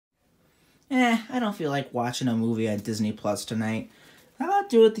I don't feel like watching a movie on Disney Plus tonight. How about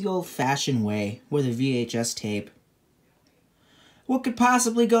do it the old-fashioned way, with a VHS tape? What could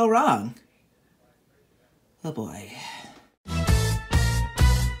possibly go wrong? Oh boy.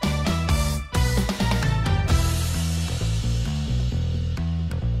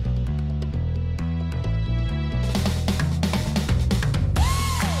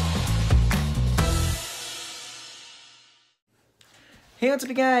 Hey, what's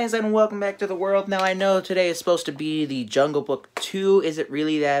up guys, and welcome back to the world. Now I know today is supposed to be the Jungle Book 2. Is it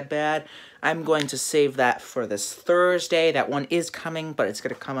really that bad? I'm going to save that for this Thursday. That one is coming, but it's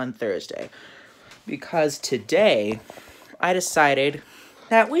going to come on Thursday. Because today, I decided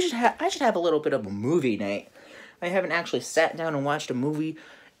that I should have a little bit of a movie night. I haven't actually sat down and watched a movie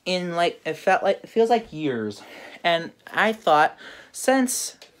in it feels like years. And I thought,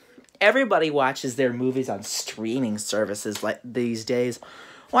 since everybody watches their movies on streaming services like these days,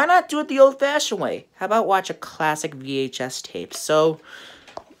 why not do it the old-fashioned way? How about watch a classic VHS tape? So,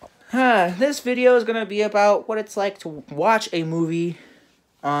 this video is going to be about what it's like to watch a movie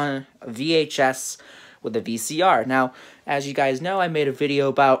on VHS with a VCR. Now, as you guys know, I made a video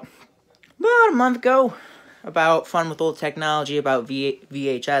about a month ago about fun with old technology, about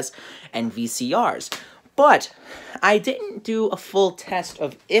VHS and VCRs. But I didn't do a full test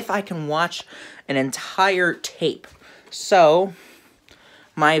of if I can watch an entire tape. So,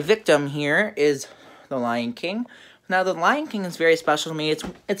 my victim here is The Lion King. Now, The Lion King is very special to me.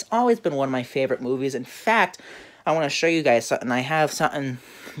 It's always been one of my favorite movies. In fact, I want to show you guys something. I have something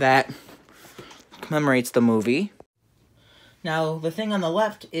that commemorates the movie. Now, the thing on the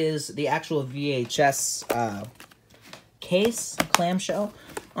left is the actual VHS case, clamshell.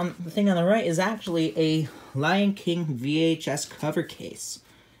 The thing on the right is actually a Lion King VHS cover case,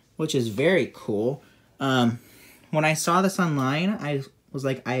 which is very cool. When I saw this online, I was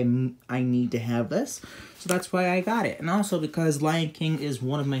like, I need to have this, so that's why I got it. And also because Lion King is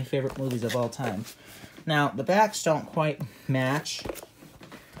one of my favorite movies of all time. Now, the backs don't quite match,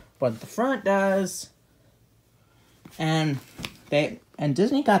 but the front does. And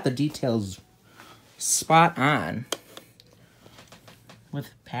Disney got the details spot on with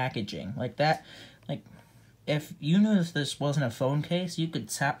packaging like that. Like, if you noticed this wasn't a phone case, you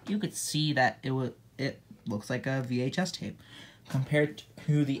could see that it looks like a VHS tape compared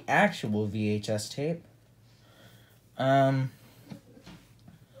to the actual VHS tape. I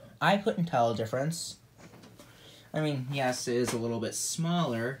couldn't tell a difference. I mean, yes, it is a little bit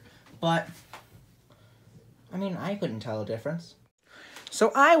smaller, but I mean, I couldn't tell a difference.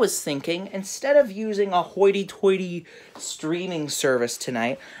 So I was thinking, instead of using a hoity-toity streaming service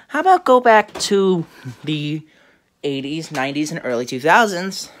tonight, how about go back to the 80s, 90s, and early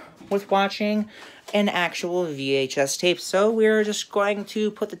 2000s with watching an actual VHS tape. So we're just going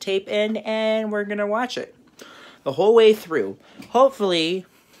to put the tape in and we're going to watch it the whole way through. Hopefully,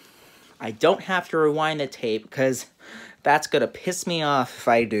 I don't have to rewind the tape because that's going to piss me off if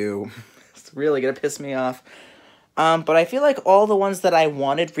I do. It's really going to piss me off. But I feel like all the ones that I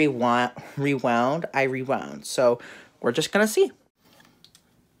wanted rewound, I rewound. So, we're just gonna see.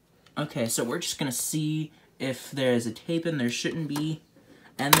 Okay, so we're just gonna see if there's a tape in there shouldn't be,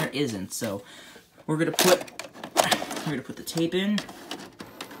 and there isn't. So, we're gonna put the tape in.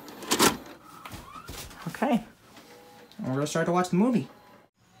 Okay. And we're gonna start to watch the movie.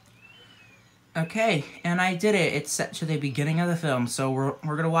 Okay, and I did it. It's set to the beginning of the film, so we're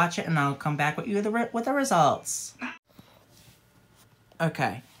gonna watch it, and I'll come back with you with the results.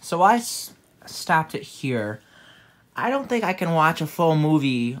 Okay, so I stopped it here. I don't think I can watch a full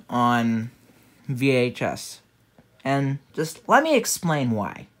movie on VHS, and just let me explain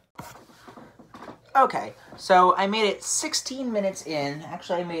why. Okay, so I made it 16 minutes in.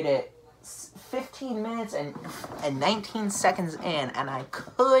 Actually, I made it 15 minutes and 19 seconds in, and I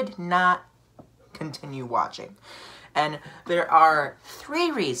could not continue watching. And there are 3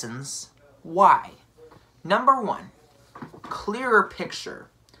 reasons why. Number 1, clearer picture.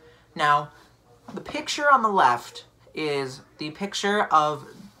 Now, the picture on the left is the picture of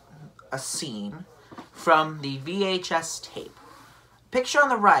a scene from the VHS tape. Picture on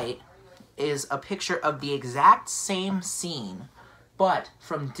the right is a picture of the exact same scene, but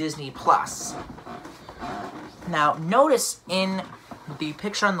from Disney Plus. Now, notice in the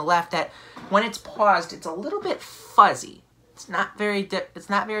picture on the left that when it's paused, it's a little bit fuzzy. It's not very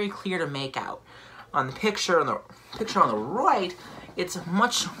clear to make out. On the picture on the right, it's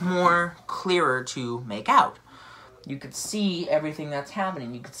much more clearer to make out. You could see everything that's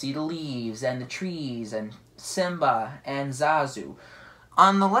happening. You could see the leaves and the trees and Simba and Zazu.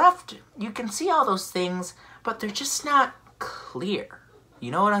 On the left, you can see all those things, but they're just not clear.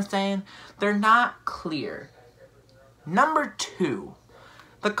 You know what I'm saying? They're not clear. Number 2,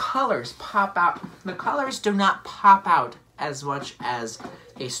 the colors pop out. The colors do not pop out as much as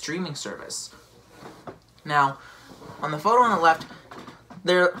a streaming service. Now, on the photo on the left,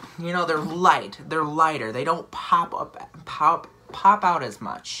 they're light. They're lighter. They don't pop out as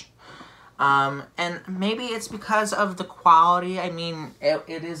much. And maybe it's because of the quality. I mean,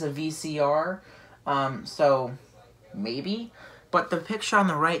 it is a VCR, so maybe. But the picture on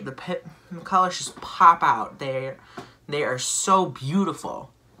the right, the colors just pop out. They are so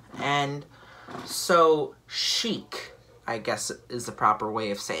beautiful and so chic, I guess is the proper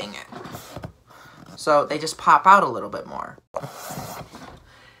way of saying it. So they just pop out a little bit more.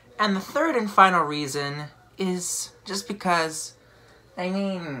 And the third and final reason is just because, I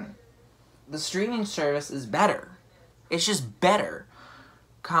mean, the streaming service is better. It's just better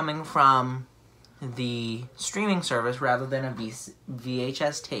coming from the streaming service rather than a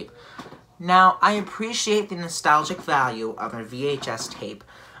VHS tape. Now, I appreciate the nostalgic value of a VHS tape.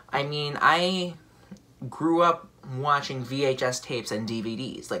 I mean, I grew up watching VHS tapes and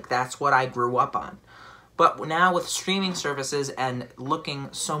DVDs. Like, that's what I grew up on. But now with streaming services and looking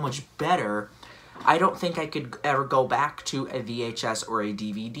so much better, I don't think I could ever go back to a VHS or a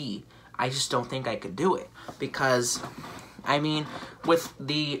DVD. I just don't think I could do it. Because, I mean, with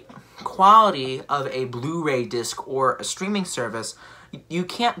the quality of a Blu-ray disc or a streaming service, you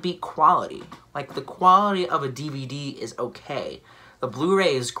can't beat quality. Like, the quality of a DVD is okay. The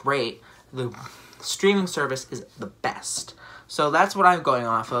Blu-ray is great. The streaming service is the best. So that's what I'm going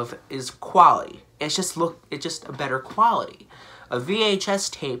off of, is quality. It's just a better quality. A VHS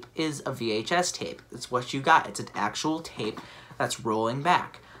tape is a VHS tape. It's what you got. It's an actual tape that's rolling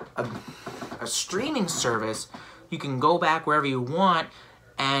back. A streaming service, you can go back wherever you want,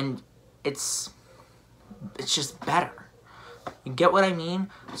 and it's just better. You get what I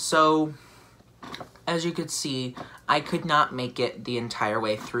mean? So, as you could see, I could not make it the entire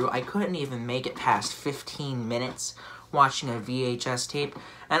way through. I couldn't even make it past 15 minutes watching a VHS tape.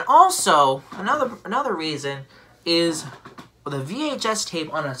 And also, another reason is the VHS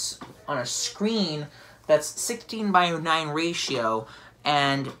tape on a screen that's 16:9 ratio,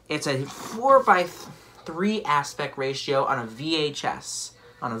 and it's a 4:3 aspect ratio on a VHS.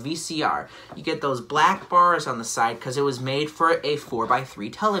 On a VCR, you get those black bars on the side because it was made for a 4:3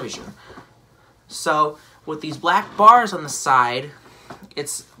 television. So with these black bars on the side,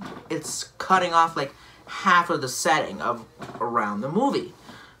 it's cutting off like half of the setting of around the movie.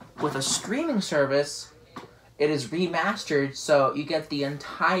 With a streaming service, it is remastered, so you get the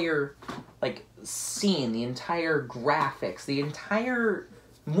entire like scene, the entire graphics, the entire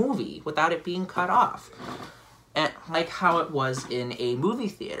movie without it being cut off. And like how it was in a movie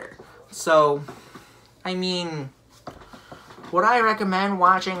theater. So, I mean, would I recommend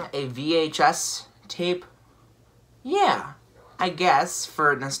watching a VHS tape? Yeah, I guess,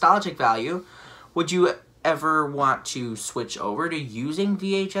 for nostalgic value. Would you ever want to switch over to using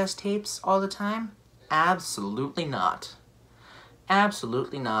VHS tapes all the time? Absolutely not.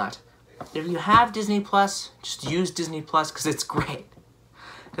 Absolutely not. If you have Disney Plus, just use Disney Plus because it's great.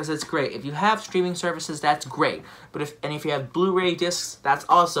 Because it's great. If you have streaming services, that's great. But if you have Blu-ray discs, that's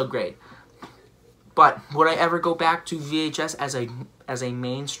also great. But would I ever go back to VHS as a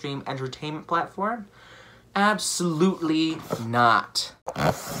mainstream entertainment platform? Absolutely not.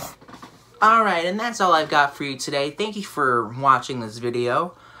 Alright, and that's all I've got for you today. Thank you for watching this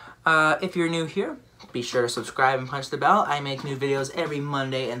video. If you're new here, be sure to subscribe and punch the bell. I make new videos every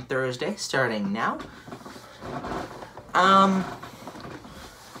Monday and Thursday, starting now.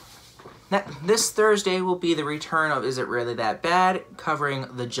 This Thursday will be the return of Is It Really That Bad,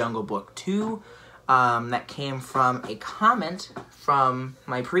 covering The Jungle Book 2. That came from a comment from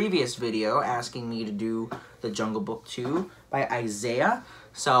my previous video asking me to do The Jungle Book 2 by Isaiah.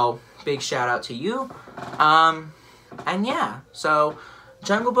 So, big shout out to you. And yeah, so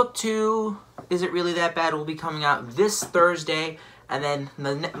Jungle Book 2, Is It Really That Bad, will be coming out this Thursday. And then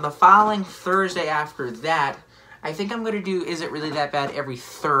the following Thursday after that, I think I'm going to do Is It Really That Bad every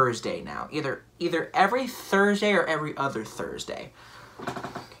Thursday now. Either every Thursday or every other Thursday.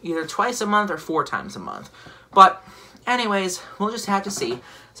 Either twice a month or 4 times a month. But anyways, we'll just have to see.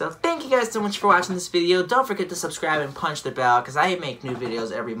 So thank you guys so much for watching this video. Don't forget to subscribe and punch the bell because I make new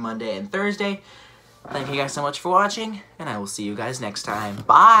videos every Monday and Thursday. Thank you guys so much for watching, and I will see you guys next time.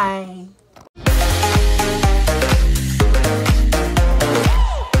 Bye!